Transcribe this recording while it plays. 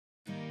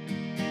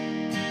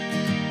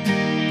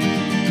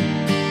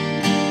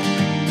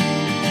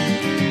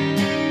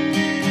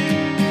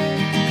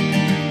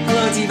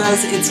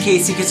Divas, it's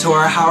Casey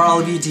Couture. How are all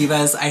of you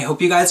divas? I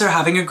hope you guys are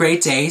having a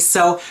great day.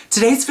 So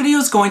today's video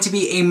is going to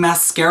be a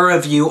mascara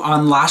review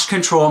on Lash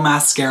Control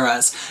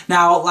mascaras.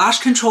 Now, Lash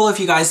Control, if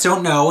you guys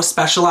don't know,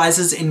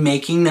 specializes in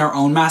making their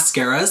own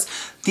mascaras.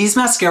 These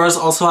mascaras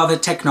also have a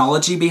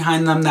technology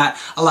behind them that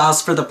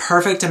allows for the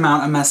perfect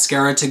amount of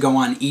mascara to go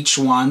on each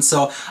one.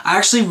 So I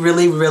actually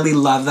really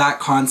love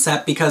that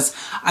concept because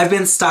I've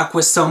been stuck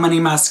with so many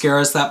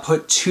mascaras that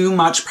put too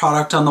much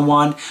product on the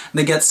wand.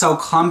 They get so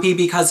clumpy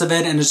because of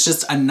it and it's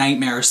just a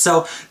nightmare.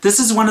 So this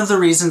is one of the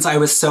reasons I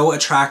was so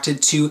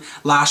attracted to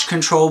Lash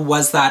Control,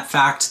 was that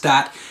fact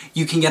that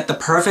you can get the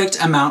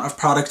perfect amount of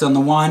product on the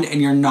wand and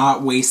you're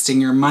not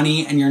wasting your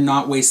money and you're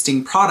not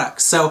wasting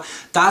product. So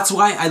that's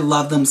why I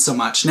love them so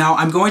much. Now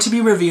I'm going to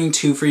be reviewing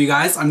two for you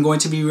guys. I'm going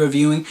to be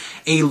reviewing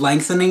a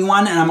lengthening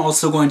one and I'm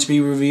also going to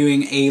be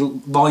reviewing a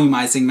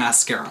volumizing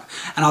mascara.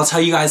 And I'll tell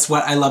you guys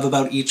what I love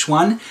about each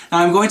one. Now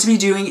I'm going to be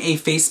doing a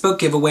Facebook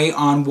giveaway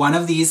on one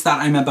of these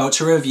that I'm about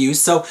to review.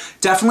 So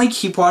definitely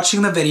keep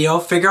watching the video,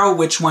 figure out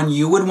which one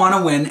you would want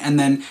to win, and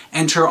then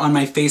enter on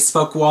my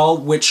Facebook wall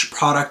which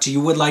product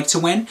you would like to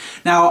win.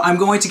 Now I'm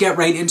going to get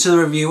right into the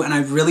review and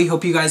I really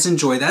hope you guys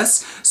enjoy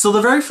this. So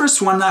the very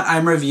first one that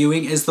I'm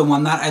reviewing is the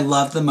one that I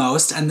love the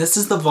most, and this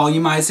is the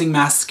volumizing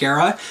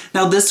mascara.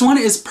 Now this one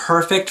is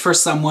perfect for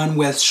someone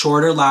with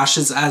shorter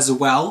lashes as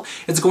well.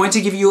 It's going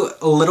to give you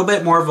a little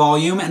bit more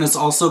volume and it's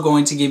also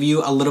going to give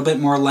you a little bit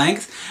more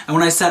length. And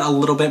when I said a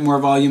little bit more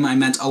volume, I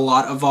meant a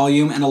lot of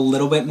volume and a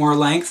little bit more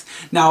length.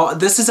 Now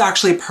this is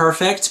actually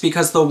perfect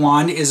because the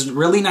wand is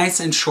really nice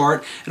and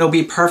short. It'll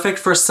be perfect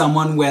for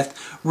someone with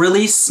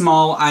really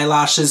small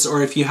eyelashes,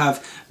 or if you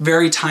have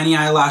very tiny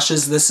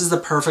eyelashes, this is the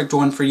perfect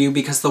one for you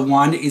because the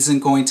wand isn't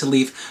going to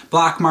leave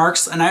black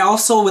marks. And I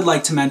also would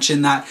like to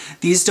mention that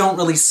these don't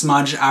really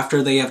smudge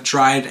after they have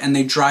dried, and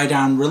they dry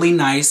down really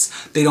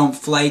nice. They don't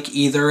flake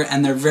either,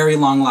 and they're very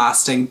long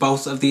lasting,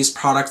 both of these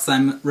products that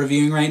I'm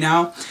reviewing right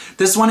now.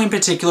 This one in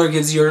particular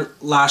gives your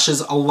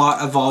lashes a lot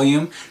of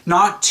volume.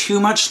 Not too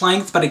much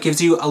length, but it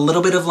gives you a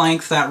little bit of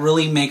length that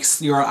really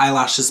makes your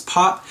eyelashes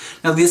pop.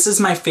 Now this is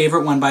my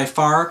favorite one by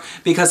far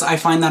because I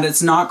find that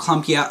it's not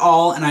clumpy at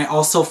all, and I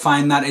also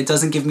find that it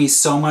doesn't give me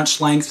so much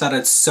length that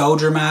it's so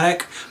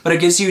dramatic, but it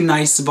gives you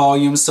nice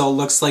volume so it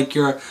looks like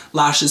your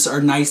lashes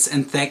are nice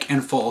and thick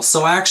and full.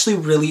 So I actually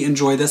really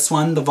enjoy this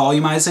one, the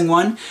volumizing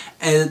one.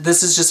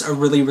 This is just a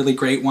really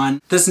great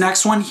one. This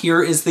next one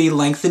here is the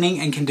lengthening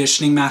and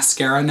conditioning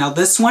mascara. Now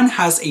this one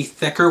has a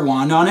thicker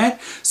wand on it,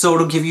 so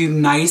it'll give you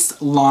nice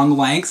long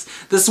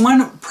length. This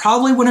one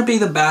probably wouldn't be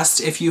the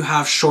best if you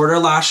have shorter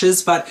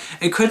lashes, but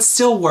it could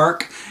still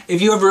work.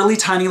 If you have really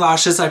tiny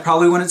lashes, I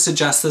probably wouldn't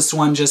suggest this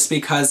one just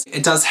because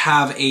it does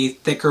have a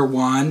thicker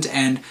wand,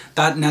 and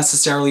that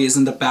necessarily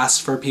isn't the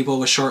best for people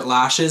with short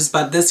lashes,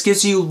 but this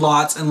gives you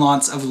lots and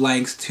lots of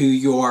length to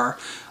your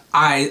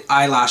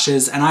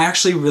eyelashes, and I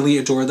actually really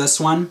adore this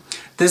one.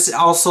 This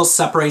also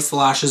separates the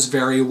lashes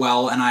very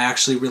well, and I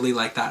actually really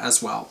like that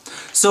as well.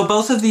 So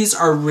both of these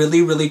are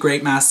really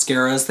great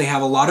mascaras. They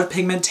have a lot of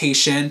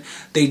pigmentation,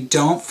 they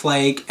don't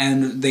flake,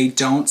 and they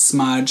don't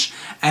smudge,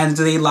 and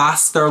they're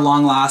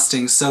long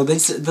lasting. So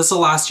this will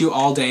last you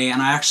all day,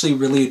 and I actually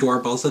really adore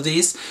both of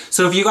these.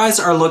 So if you guys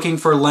are looking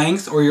for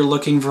length or you're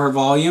looking for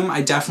volume,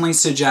 I definitely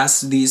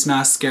suggest these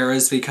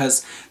mascaras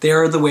because they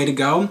are the way to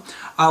go.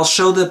 I'll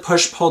show the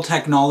push-pull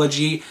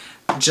technology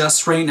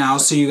just right now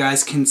so you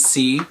guys can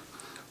see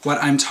what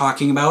I'm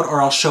talking about,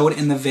 or I'll show it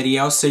in the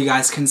video so you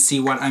guys can see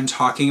what I'm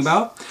talking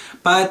about.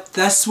 But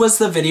this was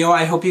the video.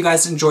 I hope you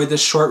guys enjoyed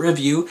this short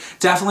review.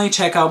 Definitely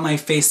check out my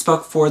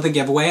Facebook for the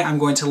giveaway. I'm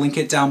going to link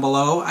it down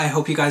below. I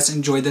hope you guys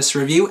enjoyed this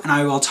review, and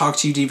I will talk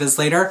to you divas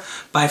later.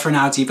 Bye for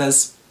now,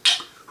 divas.